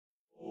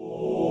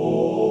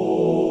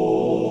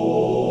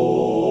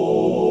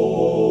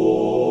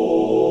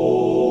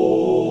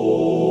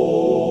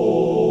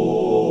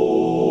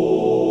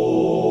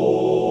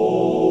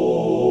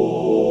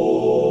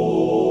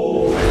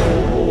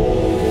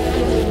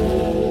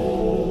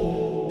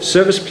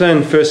Service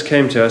Plan first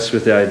came to us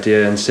with the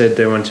idea and said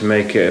they want to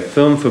make a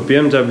film for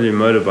BMW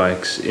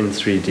motorbikes in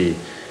 3D.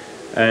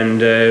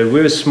 And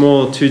we're a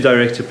small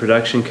two-director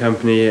production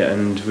company,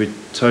 and we're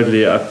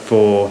totally up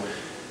for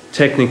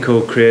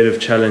technical, creative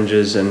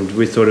challenges, and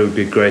we thought it would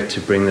be great to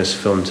bring this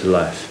film to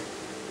life.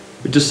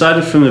 We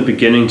decided from the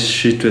beginning to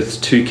shoot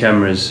with two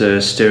cameras,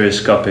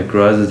 stereoscopic,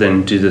 rather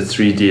than do the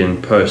 3D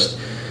in post.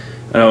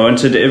 And I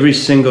wanted every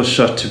single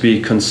shot to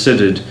be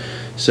considered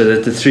so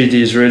that the 3D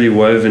is really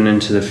woven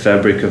into the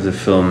fabric of the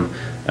film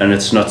and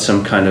it's not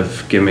some kind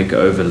of gimmick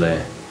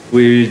overlay.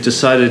 We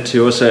decided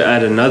to also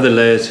add another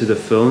layer to the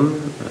film,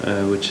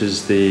 which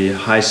is the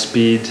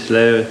high-speed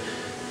layer,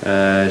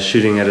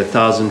 shooting at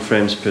 1,000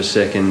 frames per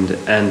second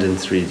and in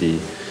 3D,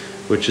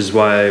 which is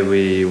why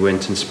we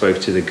went and spoke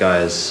to the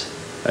guys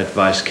at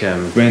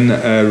Weisscam. When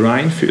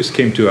Ryan first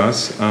came to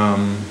us,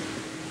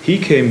 he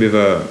came with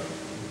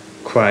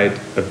quite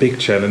a big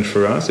challenge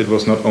for us. It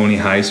was not only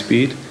high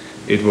speed,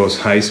 it was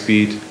high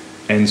speed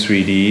and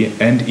 3D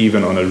and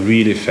even on a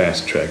really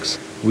fast tracks.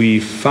 We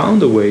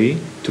found a way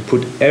to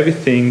put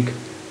everything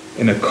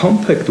in a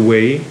compact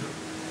way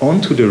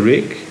onto the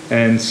rig,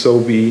 and so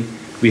we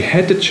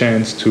had the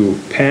chance to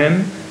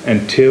pan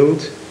and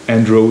tilt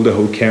and roll the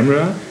whole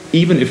camera,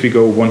 even if we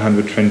go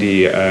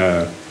 120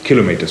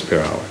 kilometers per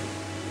hour.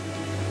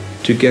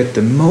 To get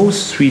the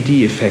most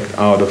 3D effect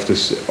out of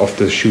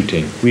the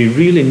shooting, we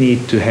really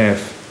need to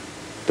have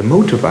the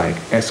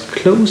motorbike as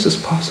close as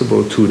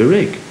possible to the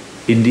rig.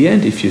 In the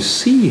end, if you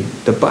see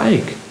the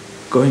bike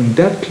going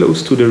that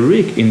close to the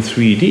rig in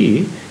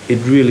 3D, it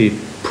really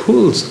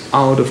pulls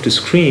out of the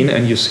screen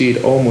and you see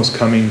it almost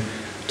coming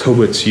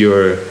towards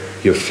your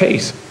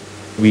face.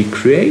 We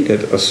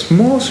created a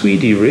small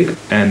 3D rig,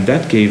 and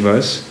that gave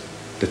us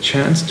the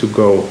chance to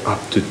go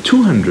up to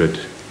 200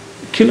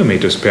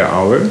 kilometers per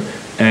hour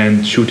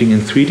and shooting in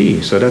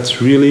 3D. So that's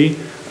really,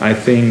 I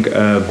think,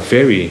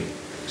 very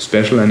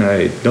special, and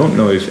I don't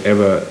know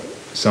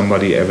if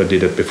somebody ever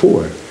did it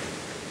before.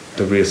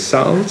 The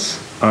results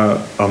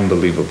are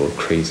unbelievable,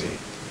 crazy,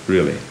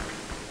 really.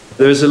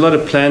 There's a lot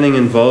of planning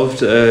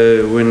involved.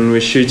 When we're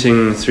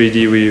shooting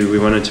 3D, we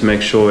wanted to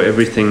make sure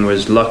everything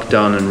was locked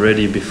down and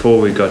ready before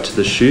we got to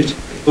the shoot.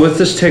 With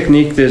this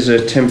technique, there's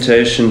a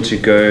temptation to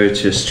go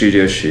to a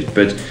studio shoot,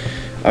 but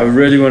I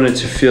really wanted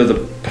to feel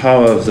the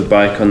power of the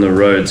bike on the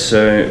road,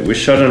 so we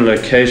shot on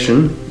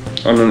location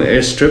on an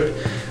airstrip,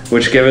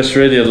 which gave us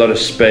really a lot of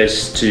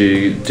space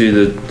to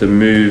do the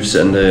moves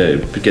and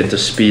get the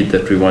speed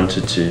that we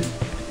wanted to.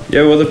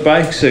 Yeah, well, the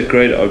bike's a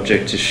great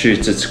object to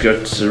shoot. It's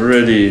got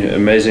really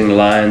amazing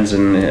lines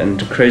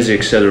and crazy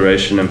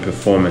acceleration and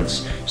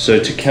performance. So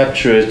to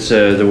capture it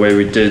the way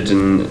we did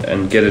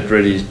and get it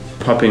really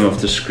popping off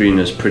the screen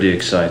is pretty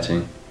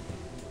exciting.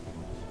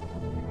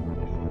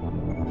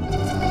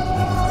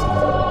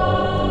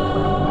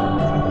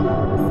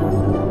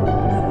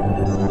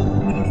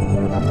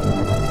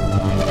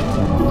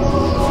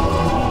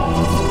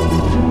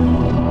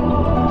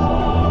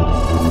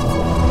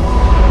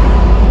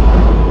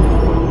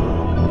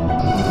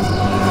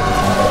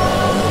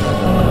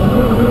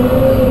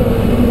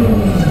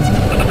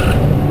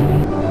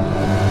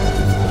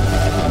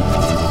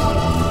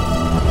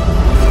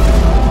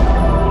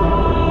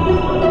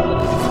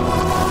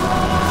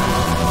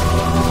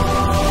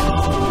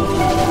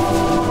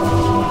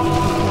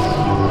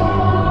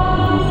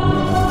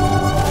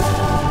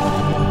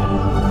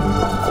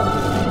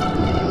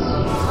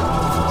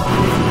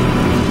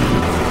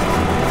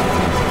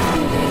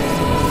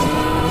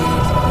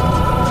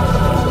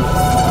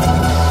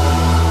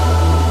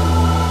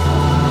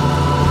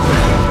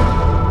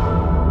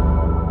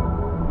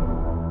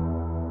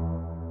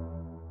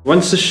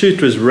 Once the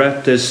shoot was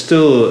wrapped, there's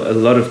still a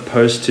lot of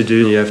post to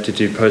do. You have to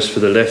do post for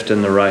the left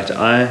and the right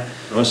eye.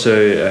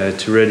 Also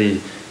to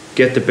really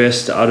get the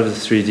best out of the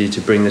 3D,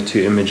 to bring the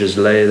two images,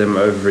 lay them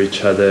over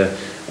each other,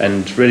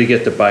 and really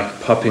get the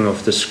bike popping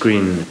off the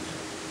screen.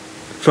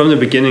 From the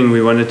beginning,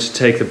 we wanted to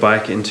take the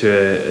bike into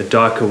a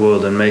darker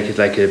world and make it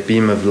like a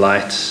beam of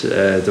light,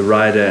 the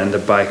rider and the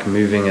bike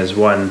moving as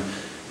one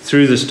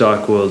through this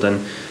dark world.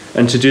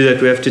 And to do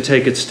that, we have to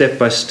take it step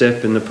by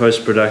step in the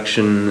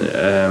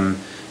post-production,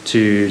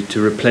 to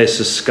replace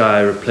the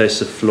sky, replace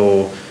the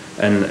floor,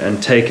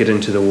 and take it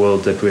into the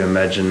world that we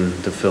imagine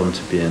the film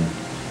to be in.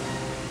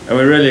 And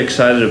we're really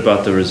excited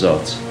about the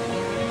results.